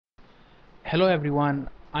Hello everyone,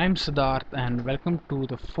 I'm Siddharth and welcome to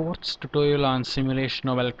the fourth tutorial on simulation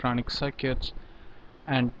of electronic circuits.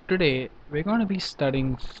 And today we're going to be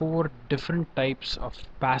studying four different types of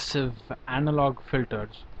passive analog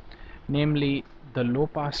filters, namely the low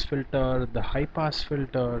pass filter, the high pass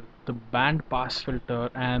filter, the band pass filter,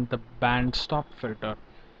 and the band stop filter.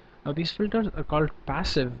 Now these filters are called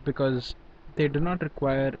passive because they do not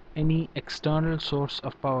require any external source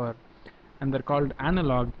of power, and they're called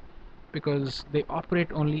analog because they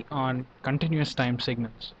operate only on continuous time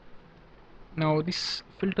signals. Now these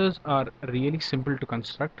filters are really simple to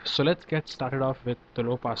construct, so let's get started off with the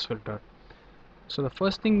low pass filter. So the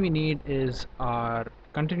first thing we need is our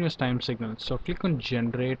continuous time signal. So click on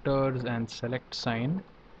generators and select sine,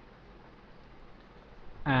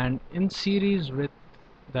 and in series with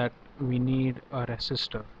that we need a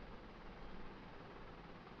resistor,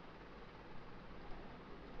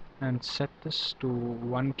 and set this to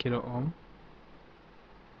 1 kilo ohm,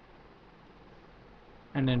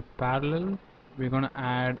 and in parallel we're going to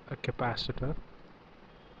add a capacitor.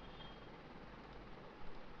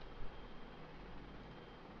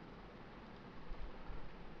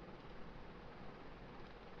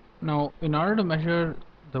 Now, in order to measure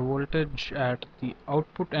the voltage at the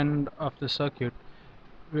output end of the circuit,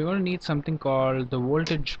 we're going to need something called the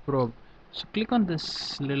voltage probe. So click on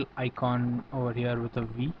this little icon over here with a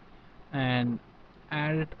V and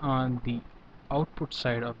add it on the output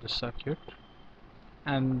side of the circuit,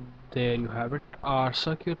 and there you have it. Our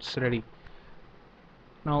circuit's ready.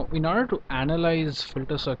 Now, in order to analyze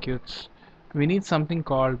filter circuits, we need something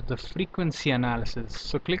called the frequency analysis.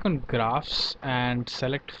 So click on graphs and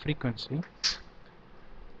select frequency,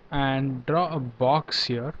 and draw a box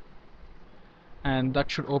here, and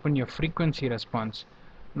that should open your frequency response.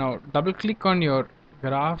 Now double click on your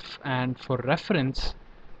graph, and for reference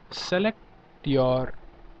select your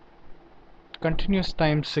continuous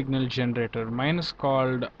time signal generator. Mine is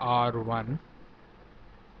called R1,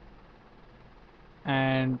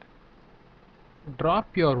 and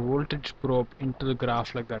drop your voltage probe into the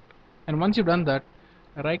graph like that. And once you've done that,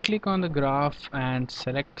 right click on the graph and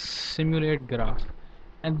select simulate graph,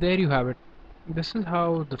 and there you have it. This is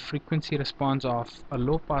how the frequency response of a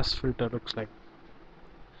low pass filter looks like.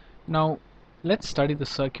 Now let's study the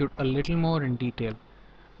circuit a little more in detail.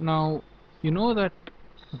 Now you know that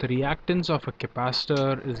the reactance of a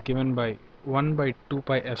capacitor is given by 1 by 2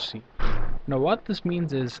 pi Fc. Now what this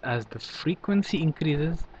means is, as the frequency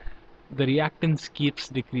increases, the reactance keeps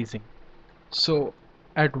decreasing. So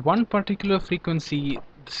at one particular frequency,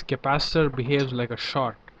 this capacitor behaves like a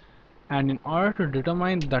short, and in order to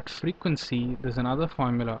determine that frequency, there's another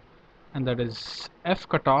formula, and that is F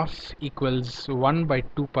cutoff equals 1 by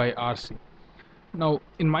 2 pi RC. Now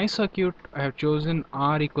in my circuit I have chosen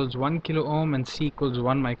R equals 1 kilo ohm and C equals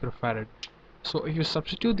 1 microfarad. So if you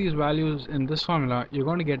substitute these values in this formula, you're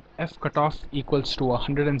going to get F cutoff equals to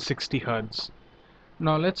 160 Hertz.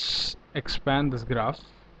 Now let's expand this graph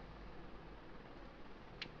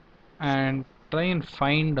and try and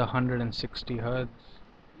find 160 Hertz.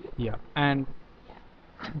 Yeah, and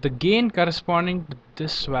the gain corresponding to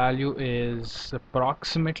this value is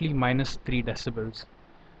approximately minus 3 decibels.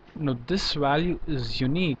 Now this value is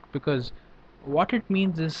unique because what it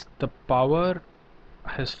means is the power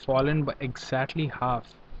has fallen by exactly half,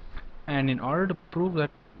 and in order to prove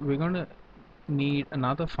that, we're going to need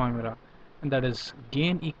another formula, and that is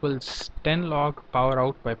gain equals 10 log power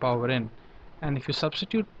out by power in. And if you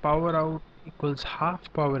substitute power out equals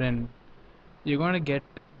half power in, you're going to get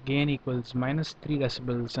gain equals minus 3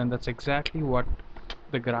 decibels, and that's exactly what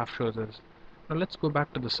the graph shows us. Now let's go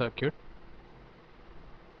back to the circuit.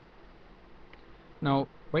 Now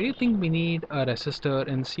why do you think we need a resistor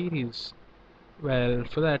in series? Well,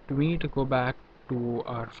 for that we need to go back to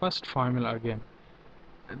our first formula again,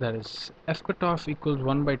 that is F cutoff equals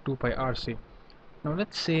 1 by 2 pi RC. Now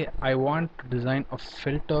let's say I want to design a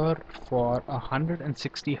filter for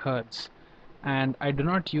 160 Hertz, and I do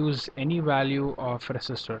not use any value of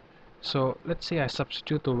resistor. So let's say I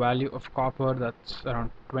substitute the value of copper, that's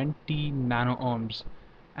around 20 nano ohms,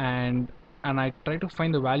 and I try to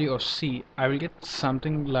find the value of C. I will get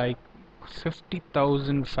something like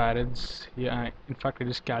 50,000 farads. Yeah, in fact I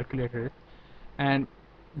just calculated it. And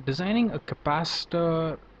designing a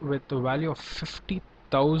capacitor with the value of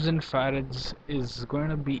 50,000 farads is going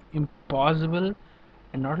to be impossible,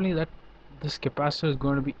 and not only that, this capacitor is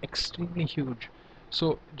going to be extremely huge.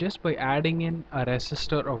 So just by adding in a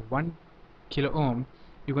resistor of 1 kilo ohm,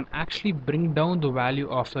 you can actually bring down the value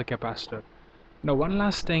of the capacitor. Now one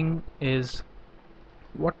last thing is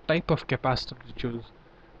what type of capacitor to choose.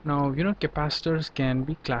 Now, capacitors can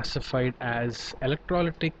be classified as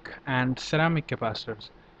electrolytic and ceramic capacitors.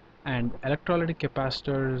 And electrolytic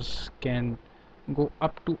capacitors can go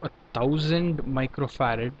up to 1,000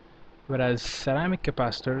 microfarad, whereas ceramic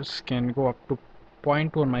capacitors can go up to zero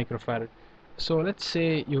point 0.1 microfarad. So let's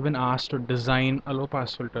say you've been asked to design a low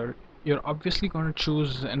pass filter. You're obviously going to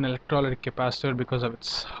choose an electrolytic capacitor because of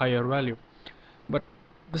its higher value. But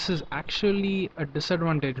this is actually a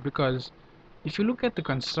disadvantage, because if you look at the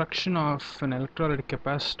construction of an electrolytic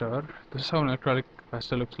capacitor, this is how an electrolytic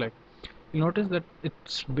capacitor looks like. You'll notice that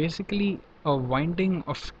it's basically a winding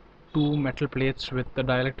of two metal plates with the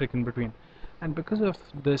dielectric in between. And because of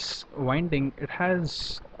this winding, it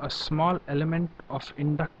has a small element of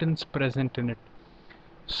inductance present in it.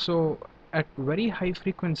 So at very high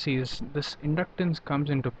frequencies, this inductance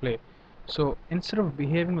comes into play. So instead of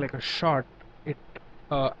behaving like a short, it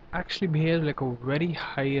actually behaves like a very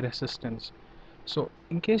high resistance. So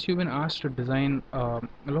in case you've been asked to design a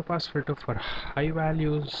low pass filter for high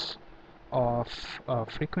values of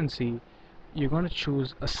frequency, you're going to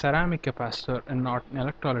choose a ceramic capacitor and not an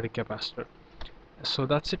electrolytic capacitor. So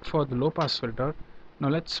that's it for the low pass filter. Now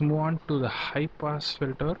let's move on to the high pass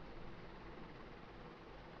filter.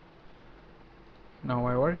 Now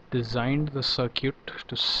I already designed the circuit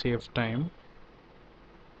to save time,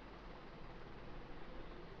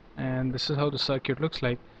 and this is how the circuit looks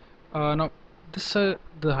like. Now this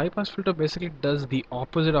the high pass filter basically does the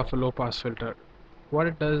opposite of a low pass filter. What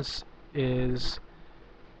it does is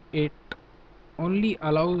it only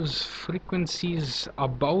allows frequencies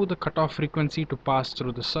above the cutoff frequency to pass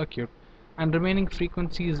through the circuit, and remaining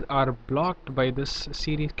frequencies are blocked by this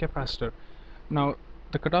series capacitor. Now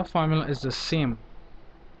the cutoff formula is the same,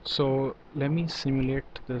 so let me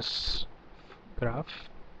simulate this graph.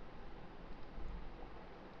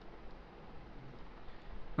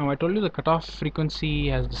 Now I told you the cutoff frequency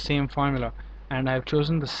has the same formula, and I've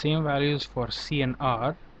chosen the same values for C and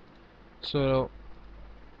R. So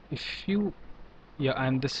if you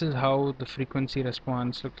and this is how the frequency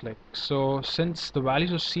response looks like. So since the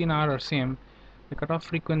values of C and R are same, the cutoff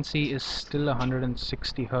frequency is still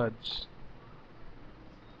 160 Hertz,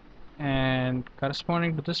 and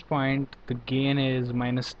corresponding to this point the gain is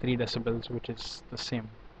minus 3 decibels, which is the same.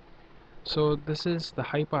 So this is the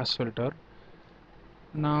high pass filter.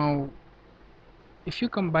 Now if you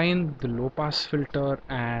combine the low pass filter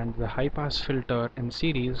and the high pass filter in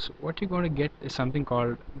series, what you're going to get is something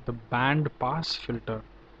called the band pass filter.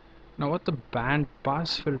 Now what the band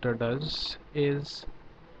pass filter does is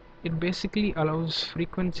it basically allows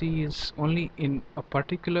frequencies only in a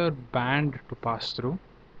particular band to pass through.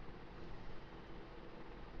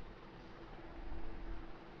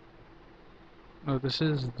 Now this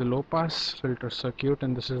is the low pass filter circuit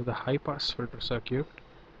and this is the high pass filter circuit,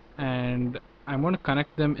 and I'm going to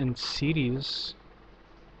connect them in series.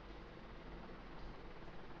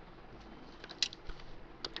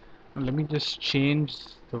 Now let me just change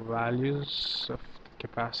the values of the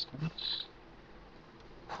capacitance.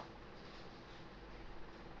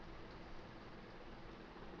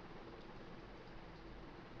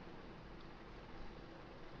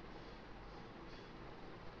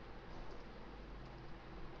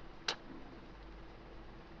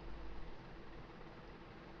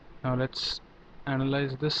 Now let's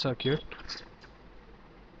analyze this circuit.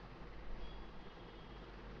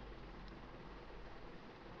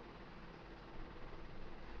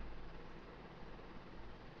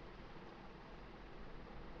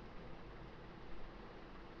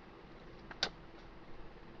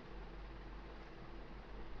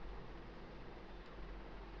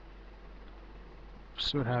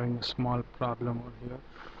 So we're having a small problem over here.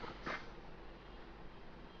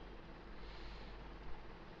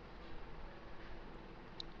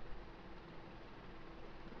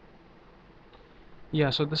 Yeah,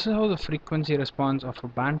 so this is how the frequency response of a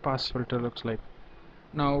bandpass filter looks like.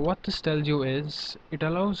 Now what this tells you is it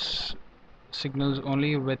allows signals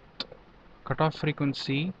only with cutoff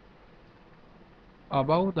frequency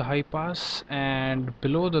above the high pass and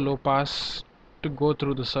below the low pass to go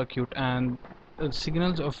through the circuit, and the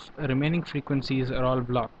signals of remaining frequencies are all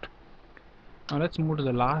blocked. Now let's move to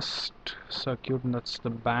the last circuit, and that's the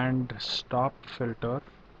band stop filter.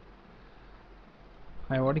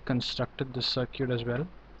 I already constructed this circuit as well.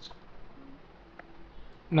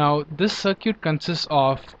 Now this circuit consists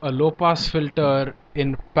of a low pass filter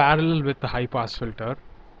in parallel with the high pass filter,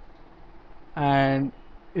 and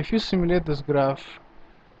if you simulate this graph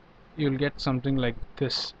you'll get something like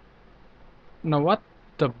this. Now what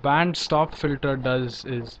the band stop filter does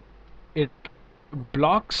is it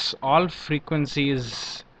blocks all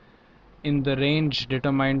frequencies in the range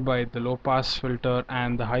determined by the low pass filter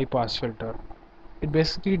and the high pass filter. It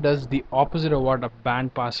basically does the opposite of what a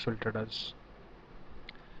band pass filter does.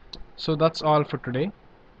 So that's all for today.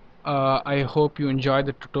 I hope you enjoyed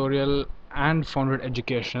the tutorial and found it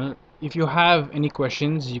educational. If you have any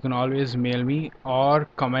questions, you can always mail me or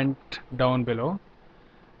comment down below.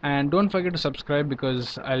 And don't forget to subscribe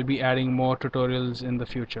because I'll be adding more tutorials in the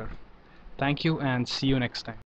future. Thank you and see you next time.